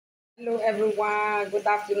Hello everyone, good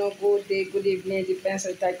afternoon, good day, good evening, depends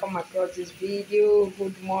on I come across this video.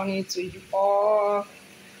 Good morning to you all.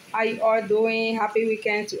 How you all doing? Happy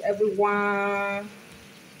weekend to everyone.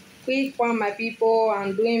 Quick one, my people.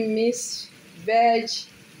 I'm doing mixed veg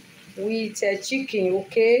with chicken,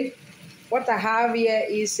 okay? What I have here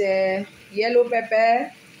is yellow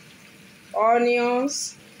pepper,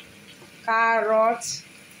 onions, carrot,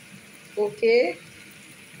 okay?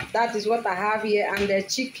 That is what I have here, and the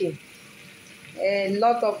chicken. A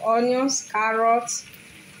lot of onions, carrots,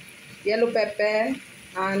 yellow pepper,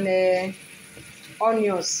 and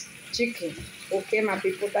onions, chicken. Okay, my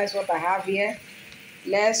people, that's what I have here.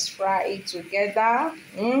 Let's fry it together.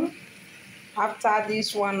 After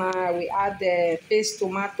this one, we add the paste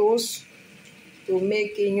tomatoes to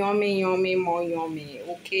make it yummy, yummy, more yummy.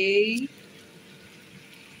 Okay.